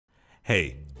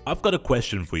Hey, I've got a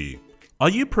question for you. Are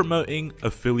you promoting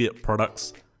affiliate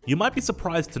products? You might be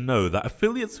surprised to know that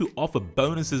affiliates who offer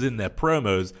bonuses in their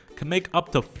promos can make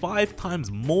up to 5 times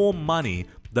more money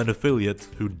than affiliates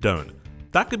who don't.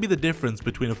 That could be the difference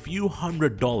between a few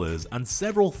 $100s and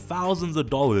several thousands of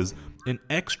dollars in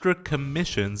extra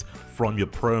commissions from your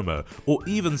promo, or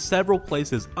even several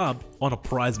places up on a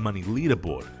prize money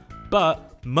leaderboard.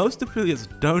 But most affiliates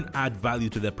don't add value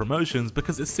to their promotions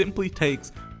because it simply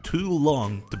takes too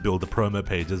long to build the promo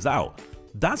pages out.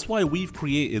 That's why we've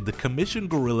created the Commission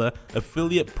Gorilla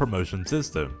Affiliate Promotion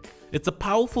System. It's a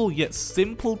powerful yet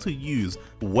simple to use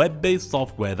web-based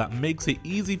software that makes it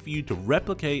easy for you to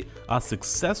replicate our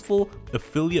successful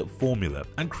affiliate formula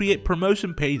and create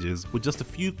promotion pages with just a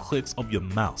few clicks of your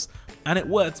mouse. And it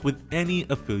works with any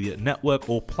affiliate network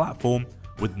or platform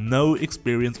with no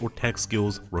experience or tech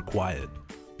skills required.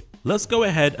 Let's go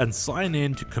ahead and sign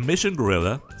in to Commission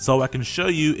Gorilla so I can show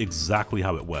you exactly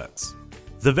how it works.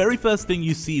 The very first thing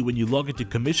you see when you log into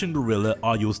Commission Gorilla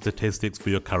are your statistics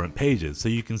for your current pages. So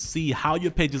you can see how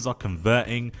your pages are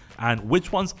converting and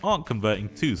which ones aren't converting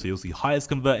too. So you'll see highest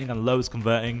converting and lowest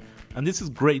converting. And this is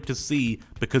great to see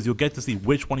because you'll get to see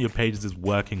which one of your pages is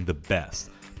working the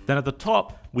best. Then at the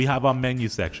top, we have our menu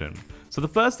section. So the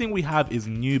first thing we have is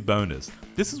new bonus.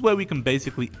 This is where we can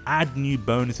basically add new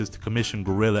bonuses to Commission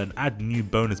Gorilla and add new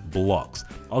bonus blocks.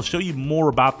 I'll show you more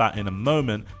about that in a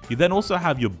moment. You then also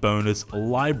have your bonus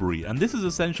library, and this is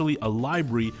essentially a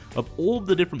library of all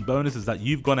the different bonuses that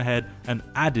you've gone ahead and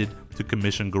added to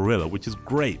Commission Gorilla, which is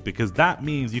great because that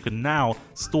means you can now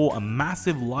store a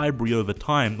massive library over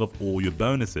time of all your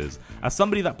bonuses. As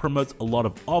somebody that promotes a lot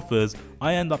of offers,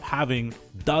 I end up having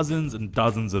dozens and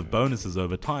dozens of bonuses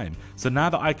over time. So now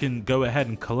that I can go ahead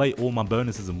and collate all my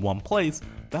bonuses in one place,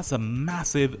 that's a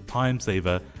massive time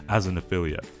saver as an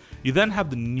affiliate. You then have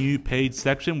the new page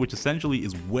section, which essentially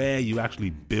is where you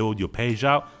actually build your page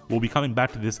out. We'll be coming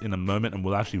back to this in a moment and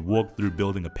we'll actually walk through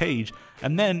building a page.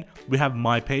 And then we have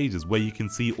My Pages, where you can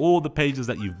see all the pages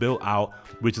that you've built out,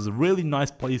 which is a really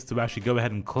nice place to actually go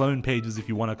ahead and clone pages if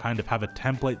you want to kind of have a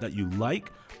template that you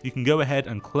like. You can go ahead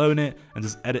and clone it and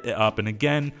just edit it up. And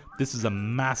again, this is a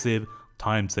massive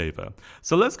time saver.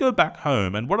 So let's go back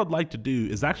home, and what I'd like to do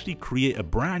is actually create a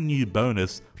brand new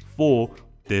bonus for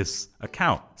this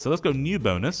account. So let's go new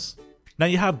bonus. Now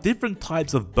you have different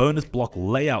types of bonus block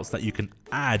layouts that you can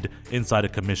add inside a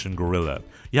Commission Gorilla.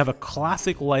 You have a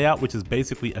classic layout, which is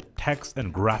basically a text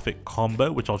and graphic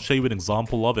combo, which I'll show you an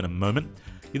example of in a moment.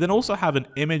 You then also have an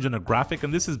image and a graphic,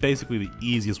 and this is basically the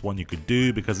easiest one you could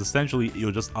do because essentially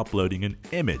you're just uploading an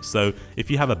image. So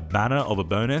if you have a banner of a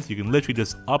bonus, you can literally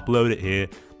just upload it here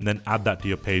and then add that to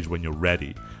your page when you're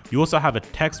ready. You also have a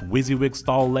text WYSIWYG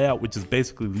style layout, which is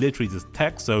basically literally just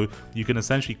text, so you can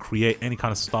essentially create any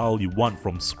kind of style you want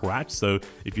from scratch. So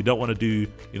if you don't want to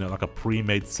do, like a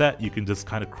pre-made set, you can just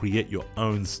kind of create your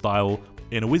own style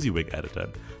in a WYSIWYG editor.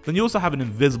 Then you also have an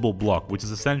invisible block, which is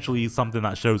essentially something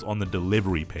that shows on the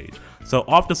delivery page. So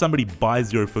after somebody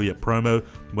buys your affiliate promo,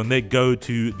 when they go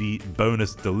to the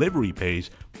bonus delivery page,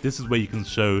 this is where you can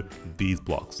show these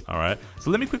blocks. All right,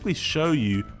 so let me quickly show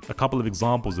you a couple of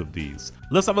examples of these.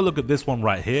 Let's have a look at this one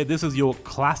right here. This is your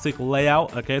classic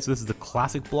layout. Okay, so this is the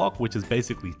classic block, which is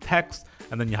basically text,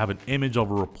 and then you have an image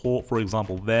of a report, for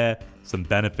example, there, some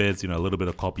benefits, a little bit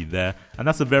of copy there, and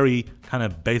that's a very kind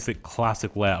of basic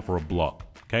classic layout for a block.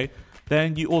 Okay,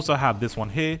 then you also have this one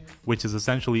here, which is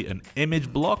essentially an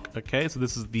image block. Okay, so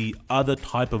this is the other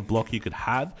type of block you could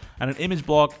have, and an image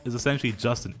block is essentially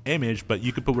just an image, but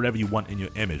you could put whatever you want in your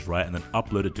image, right, and then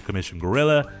upload it to Commission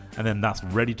Gorilla, and then that's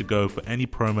ready to go for any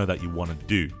promo that you want to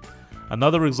do.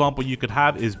 Another example you could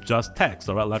have is just text.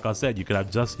 All right, like I said, you could have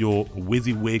just your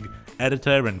WYSIWYG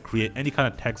editor and create any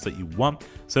kind of text that you want.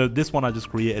 So this one I just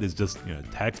created is just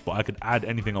text, but I could add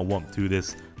anything I want to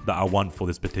this that I want for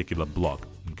this particular block.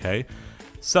 Okay,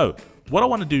 so what I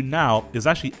want to do now is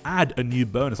actually add a new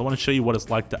bonus. I want to show you what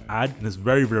it's like to add, and it's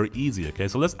very, very easy. Okay,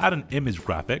 so let's add an image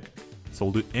graphic. So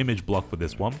we'll do image block for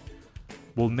this one.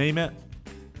 We'll name it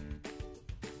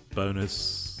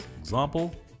bonus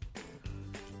example.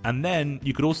 And then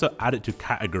you could also add it to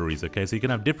categories, okay? So you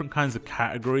can have different kinds of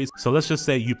categories. So let's just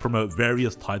say you promote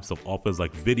various types of offers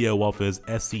like video offers,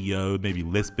 SEO, maybe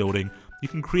list building. You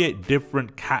can create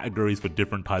different categories for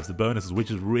different types of bonuses,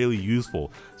 which is really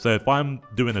useful. So if I'm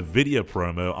doing a video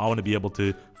promo, I want to be able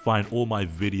to find all my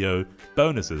video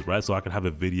bonuses, right? So I can have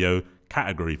a video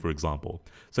category, for example.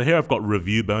 So here I've got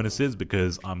review bonuses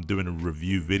because I'm doing a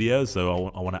review video.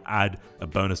 So I want to add a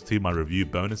bonus to my review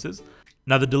bonuses.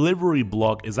 Now the delivery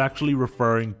block is actually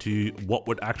referring to what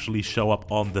would actually show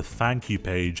up on the thank you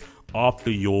page after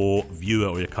your viewer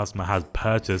or your customer has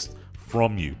purchased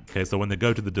from you. Okay, so when they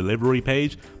go to the delivery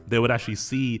page, they would actually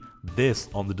see this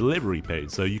on the delivery page.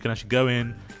 So you can actually go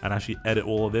in and actually edit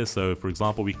all of this. So for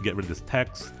example, we can get rid of this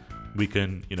text. We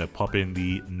can, pop in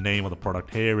the name of the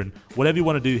product here, and whatever you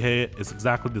want to do here, it's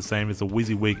exactly the same. It's a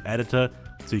WYSIWYG editor,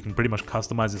 so you can pretty much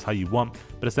customize this how you want.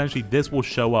 But essentially, this will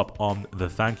show up on the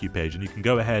thank you page, and you can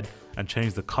go ahead and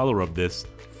change the color of this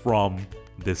from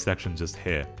this section just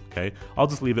here. Okay, I'll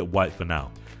just leave it white for now.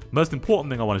 Most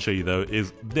important thing I want to show you though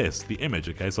is this, the image.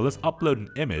 Okay, so let's upload an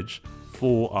image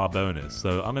for our bonus.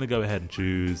 So I'm going to go ahead and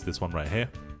choose this one right here.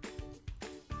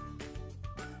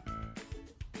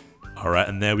 Alright,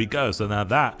 and there we go. So now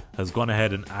that has gone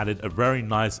ahead and added a very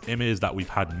nice image that we've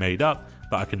had made up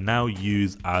that I can now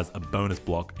use as a bonus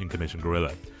block in Commission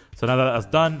Gorilla. So now that that's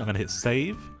done, I'm going to hit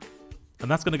save. And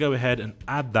that's going to go ahead and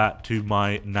add that to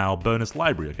my now bonus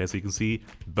library. Okay, so you can see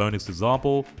bonus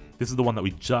example. This is the one that we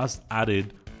just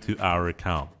added to our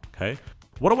account. Okay.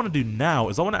 What I want to do now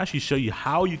is I want to actually show you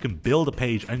how you can build a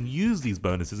page and use these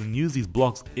bonuses and use these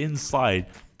blocks inside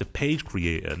the page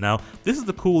creator. Now, this is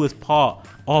the coolest part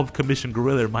of Commission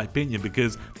Gorilla in my opinion,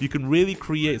 because you can really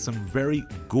create some very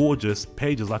gorgeous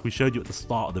pages like we showed you at the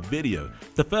start of the video.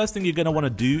 The first thing you're going to want to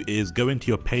do is go into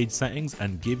your page settings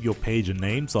and give your page a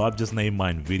name. So I've just named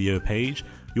mine video page.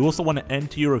 You also want to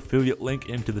enter your affiliate link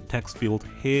into the text field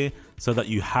here so that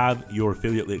you have your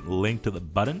affiliate link linked to the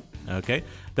button. Okay,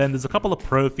 then there's a couple of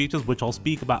pro features which I'll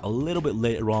speak about a little bit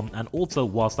later on, and also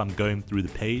whilst I'm going through the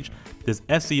page. There's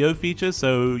SEO features,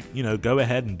 so go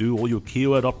ahead and do all your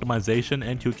keyword optimization,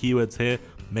 enter your keywords here,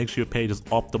 make sure your page is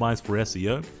optimized for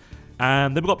SEO.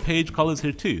 And then we've got page colors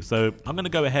here too, so I'm going to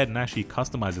go ahead and actually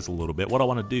customize this a little bit. What I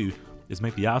want to do is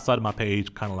make the outside of my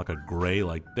page kind of like a gray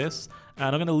like this,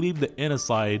 and I'm going to leave the inner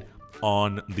side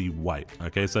on the white.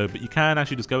 Okay, so but you can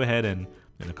actually just go ahead and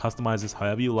customize this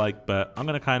however you like, but I'm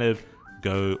going to kind of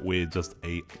go with just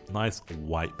a nice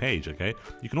white page. Okay,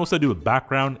 you can also do a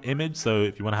background image, so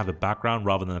if you want to have a background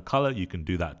rather than a color, you can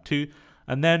do that too.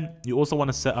 And then you also want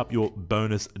to set up your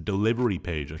bonus delivery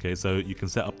page. Okay, so you can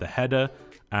set up the header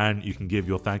and you can give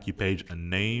your thank you page a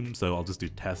name, so I'll just do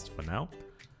test for now.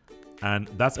 And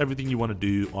that's everything you want to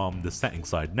do on the settings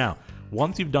side. Now,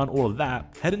 once you've done all of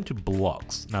that, head into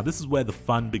blocks. Now, this is where the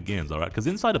fun begins, all right? Because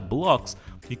inside of blocks,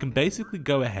 you can basically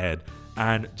go ahead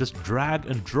and just drag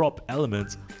and drop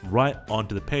elements right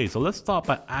onto the page. So let's start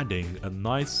by adding a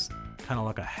nice kind of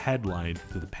like a headline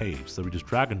to the page. So we just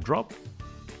drag and drop.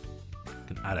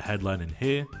 You can add a headline in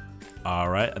here. All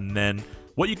right, and then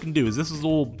what you can do is this is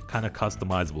all kind of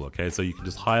customizable, okay? So you can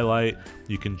just highlight,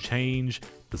 you can change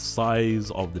the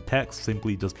size of the text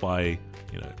simply just by,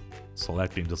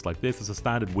 selecting just like this. It's a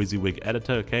standard WYSIWYG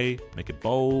editor, okay? Make it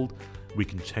bold. We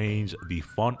can change the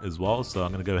font as well. So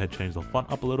I'm gonna go ahead and change the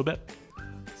font up a little bit.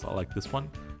 So I like this one.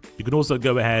 You can also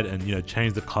go ahead and,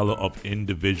 change the color of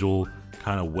individual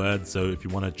kind of words. So if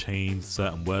you wanna change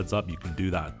certain words up, you can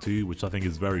do that too, which I think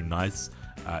is very nice.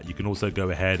 You can also go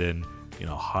ahead and,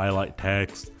 highlight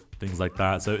text, things like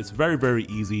that. So it's very, very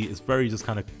easy. It's very just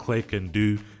kind of click and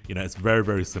do, it's very,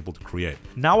 very simple to create.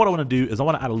 Now what I want to do is I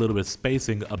want to add a little bit of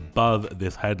spacing above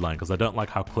this headline because I don't like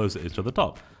how close it is to the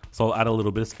top. So I'll add a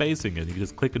little bit of spacing, and you can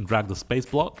just click and drag the space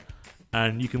block,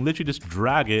 and you can literally just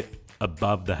drag it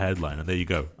above the headline, and there you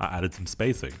go. I added some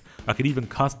spacing. I could even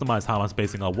customize how much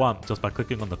spacing I want just by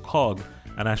clicking on the cog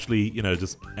and actually,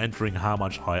 just entering how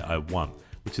much height I want,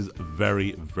 which is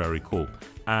very, very cool.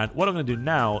 And what I'm going to do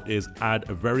now is add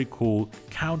a very cool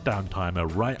countdown timer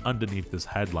right underneath this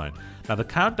headline. Now the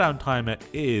countdown timer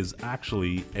is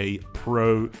actually a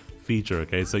pro feature,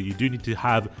 okay? So you do need to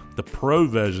have the pro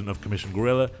version of Commission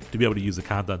Gorilla to be able to use the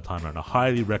countdown timer, and I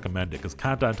highly recommend it because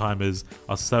countdown timers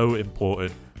are so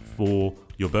important for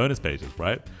your bonus pages,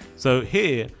 right? So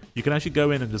here you can actually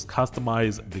go in and just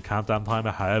customize the countdown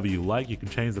timer however you like. You can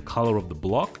change the color of the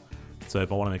block. So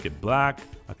if I want to make it black,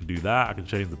 I can do that. I can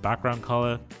change the background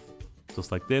color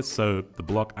just like this, so the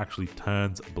block actually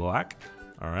turns black.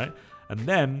 All right, and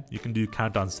then you can do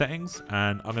countdown settings,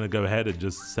 and I'm going to go ahead and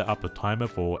just set up a timer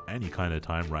for any kind of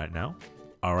time right now.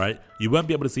 All right, you won't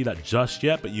be able to see that just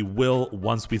yet, but you will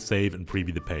once we save and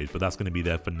preview the page, but that's going to be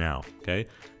there for now. Okay,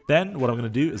 then what I'm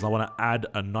going to do is I want to add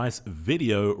a nice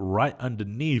video right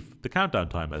underneath the countdown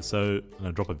timer. So I'm going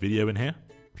to drop a video in here.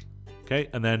 Okay,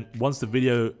 and then once the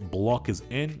video block is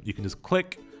in, you can just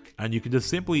click and you can just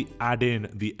simply add in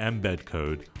the embed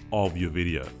code of your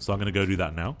video. So I'm going to go do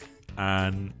that now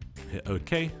and hit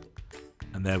OK,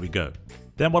 and there we go.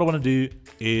 Then what I want to do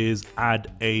is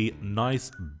add a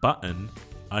nice button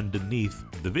underneath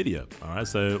the video. All right,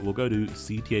 so we'll go to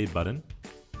CTA button,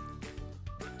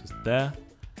 just there,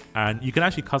 and you can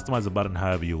actually customize the button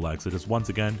however you like. So just once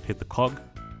again, hit the cog,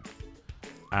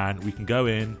 and we can go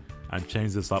in and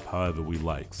change this up however we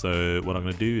like. So what I'm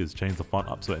going to do is change the font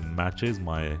up so it matches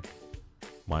my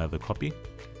other copy.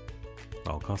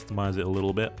 I'll customize it a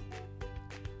little bit.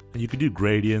 And you can do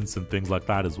gradients and things like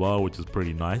that as well, which is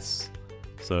pretty nice.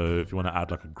 So if you want to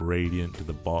add like a gradient to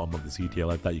the bottom of the CTA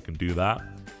like that, you can do that.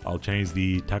 I'll change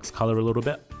the text color a little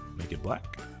bit, make it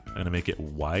black. I'm going to make it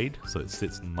wide so it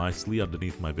sits nicely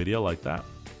underneath my video like that.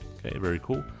 Okay, very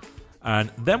cool.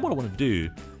 And then what I want to do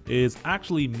is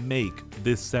actually make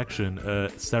this section a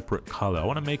separate color. I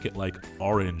want to make it like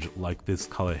orange, like this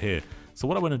color here. So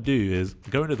what I want to do is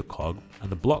go into the cog, and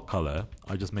the block color,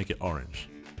 I just make it orange.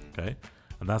 Okay,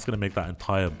 and that's going to make that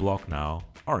entire block now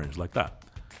orange like that.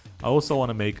 I also want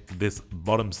to make this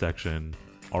bottom section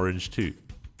orange too.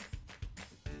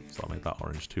 So I'll make that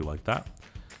orange too like that,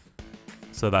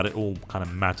 so that it all kind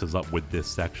of matches up with this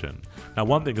section. Now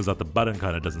one thing is that the button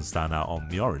kind of doesn't stand out on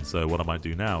the orange, so what I might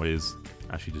do now is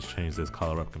actually just change this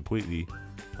color up completely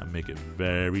and make it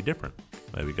very different.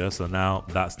 There we go, so now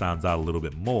that stands out a little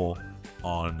bit more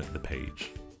on the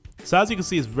page. So as you can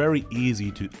see, it's very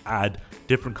easy to add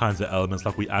different kinds of elements,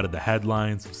 like we added the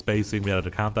headlines, spacing, we added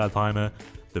a countdown timer,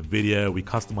 the video, we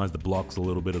customized the blocks a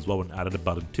little bit as well and added a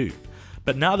button too.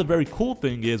 But now the very cool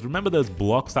thing is, remember those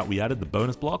blocks that we added, the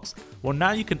bonus blocks? Well,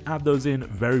 now you can add those in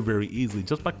very easily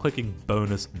just by clicking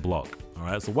bonus block. All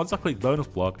right, so once I click bonus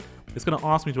block, it's gonna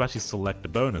ask me to actually select a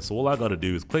bonus. So all I gotta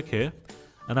do is click here,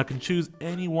 and I can choose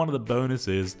any one of the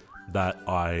bonuses that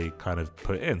I kind of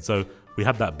put in. So we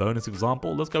have that bonus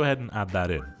example. Let's go ahead and add that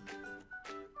in.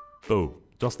 Boom,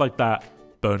 just like that,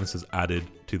 bonus is added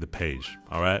to the page.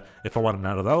 All right, if I want to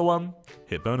add another one,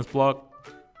 hit bonus block,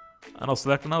 and I'll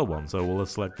select another one. So we'll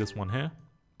select this one here,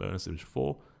 bonus image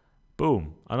 4.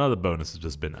 Boom, another bonus has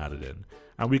just been added in.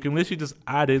 And we can literally just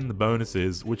add in the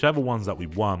bonuses, whichever ones that we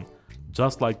want,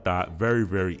 just like that,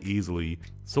 very easily.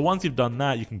 So once you've done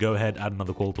that, you can go ahead, add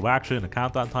another call to action, a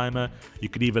countdown timer. You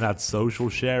could even add social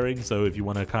sharing. So if you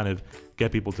want to kind of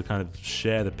get people to kind of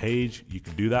share the page, you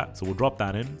can do that. So we'll drop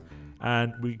that in,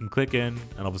 and we can click in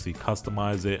and obviously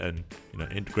customize it and, you know,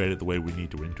 integrate it the way we need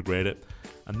to integrate it.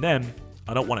 And then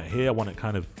I don't want it here, I want it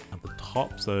kind of at the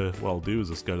top. So what I'll do is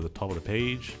just go to the top of the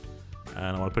page,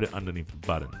 and I want to put it underneath the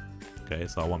button. Okay,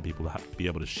 so I want people to be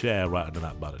able to share right under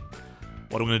that button.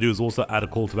 What I'm going to do is also add a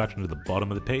call to action to the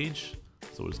bottom of the page.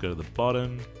 So we'll just go to the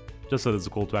bottom, just so there's a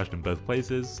call to action in both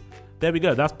places. There we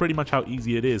go. That's pretty much how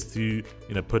easy it is to, you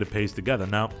know, put a page together.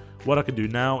 Now, what I can do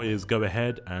now is go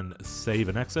ahead and save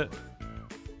and exit.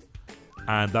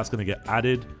 And that's going to get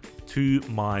added to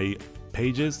my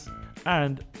pages.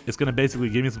 And it's going to basically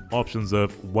give me some options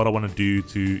of what I want to do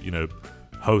to, you know,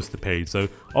 host the page. So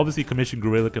obviously Commission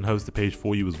Gorilla can host the page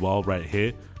for you as well right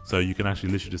here. So you can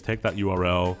actually literally just take that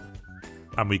URL,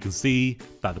 and we can see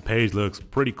that the page looks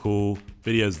pretty cool.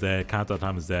 Videos there, countdown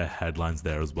time is there, headlines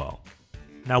there as well.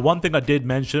 Now, one thing I did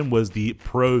mention was the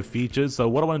pro features. So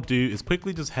what I want to do is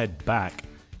quickly just head back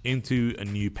into a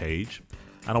new page,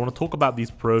 and I want to talk about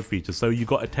these pro features. So you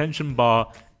got attention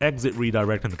bar, exit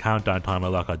redirect, and the countdown timer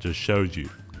like I just showed you.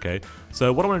 Okay,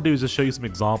 so what I want to do is just show you some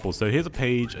examples. So here's a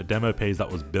page, a demo page that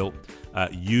was built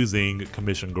using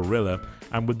Commission Gorilla,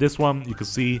 and with this one you can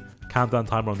see countdown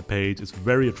timer on the page. It's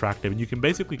very attractive, and you can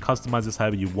basically customize this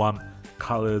however you want,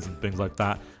 colors and things like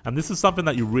that. And this is something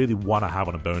that you really want to have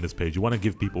on a bonus page. You want to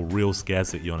give people real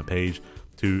scarcity on a page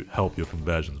to help your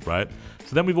conversions, right?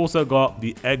 So then we've also got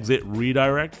the exit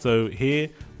redirect. So here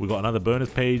we got another bonus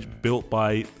page built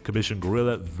by Commission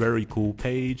Gorilla. Very cool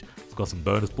page. It's got some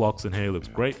bonus blocks in here, looks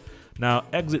great. Now,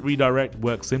 exit redirect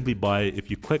works simply by,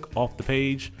 if you click off the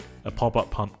page, a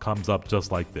pop-up comes up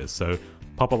just like this. So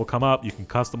pop-up will come up, you can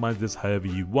customize this however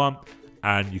you want,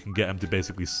 and you can get them to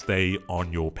basically stay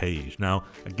on your page. Now,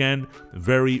 again,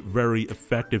 very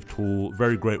effective tool,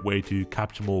 very great way to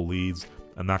capture more leads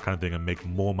and that kind of thing and make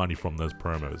more money from those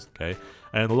promos, okay?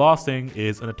 And the last thing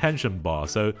is an attention bar.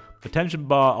 So attention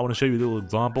bar, I want to show you a little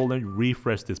example. Let me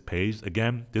refresh this page.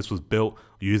 Again, this was built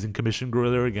using Commission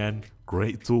Gorilla again.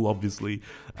 Great tool, obviously.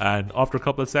 And after a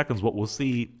couple of seconds, what we'll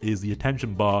see is the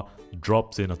attention bar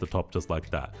drops in at the top just like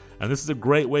that. And this is a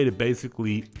great way to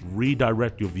basically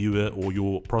redirect your viewer or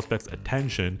your prospect's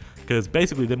attention, because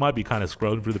basically they might be kind of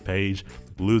scrolling through the page,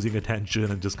 losing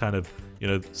attention and just kind of, you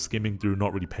know, skimming through,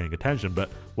 not really paying attention. But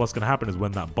what's going to happen is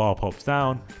when that bar pops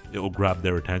down, it will grab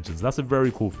their attention. So that's a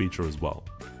very cool feature as well.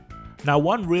 Now,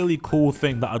 one really cool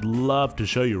thing that I'd love to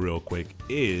show you real quick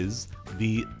is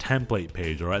the template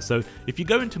page, all right? So if you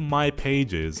go into My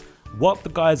Pages, what the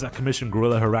guys at Commission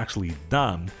Gorilla have actually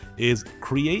done is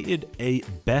created a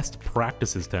best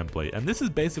practices template. And this is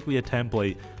basically a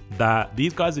template that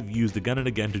these guys have used again and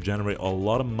again to generate a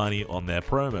lot of money on their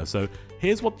promo. So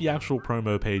here's what the actual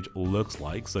promo page looks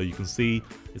like. So you can see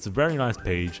it's a very nice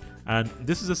page, and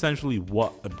this is essentially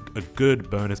what a good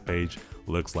bonus page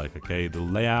looks like, okay? The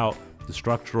layout, the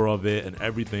structure of it, and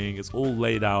everything, it's all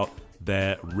laid out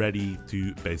there, ready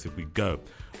to basically go.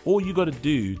 All you got to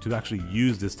do to actually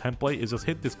use this template is just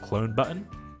hit this clone button,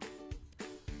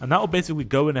 and that will basically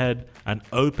go ahead and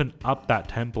open up that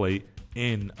template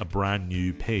in a brand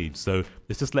new page. So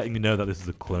it's just letting you know that this is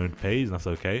a cloned page, and that's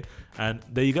okay. And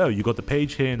there you go, you got the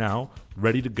page here now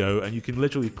ready to go, and you can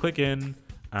literally click in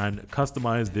and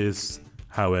customize this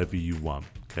however you want.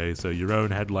 Okay, so your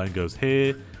own headline goes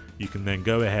here. You can then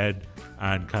go ahead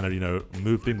and kind of, you know,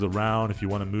 move things around if you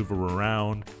want to move them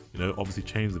around, you know, obviously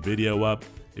change the video up.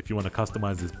 If you want to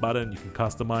customize this button, you can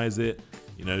customize it,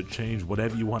 you know, change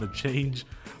whatever you want to change.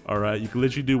 All right, you can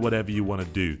literally do whatever you want to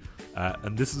do.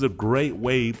 And this is a great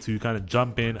way to kind of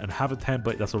jump in and have a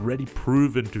template that's already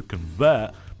proven to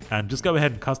convert, and just go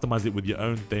ahead and customize it with your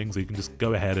own thing. So you can just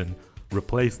go ahead and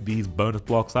replace these bonus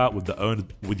blocks out with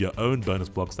your own bonus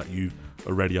blocks that you've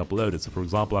already uploaded. So for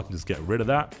example, I can just get rid of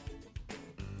that.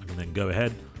 I can then go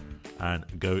ahead and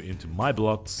go into my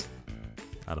blocks,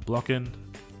 add a block in.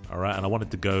 All right, and I want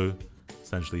it to go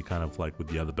essentially kind of like with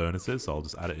the other bonuses. So I'll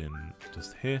just add it in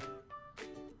just here.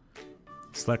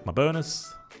 Select my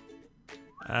bonus,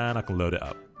 and I can load it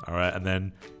up. All right, and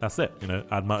then that's it. You know,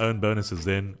 add my own bonuses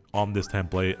in on this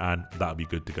template, and that'll be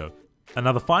good to go. And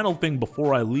now the final thing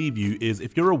before I leave you is,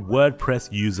 if you're a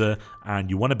WordPress user and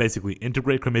you want to basically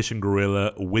integrate Commission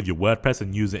Gorilla with your WordPress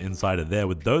and use it inside of there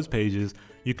with those pages,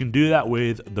 you can do that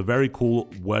with the very cool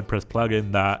WordPress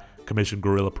plugin that Commission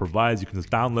Gorilla provides. You can just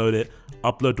download it,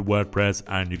 upload to WordPress,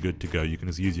 and you're good to go. You can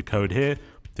just use your code here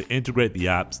to integrate the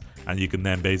apps, and you can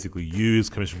then basically use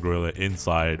Commission Gorilla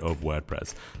inside of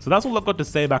WordPress. So that's all I've got to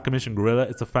say about Commission Gorilla.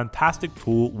 It's a fantastic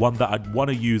tool, one that I'd want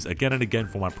to use again and again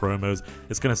for my promos.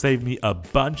 It's going to save me a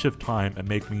bunch of time and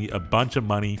make me a bunch of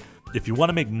money. If you want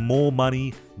to make more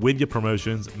money with your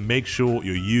promotions, make sure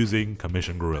you're using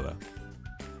Commission Gorilla.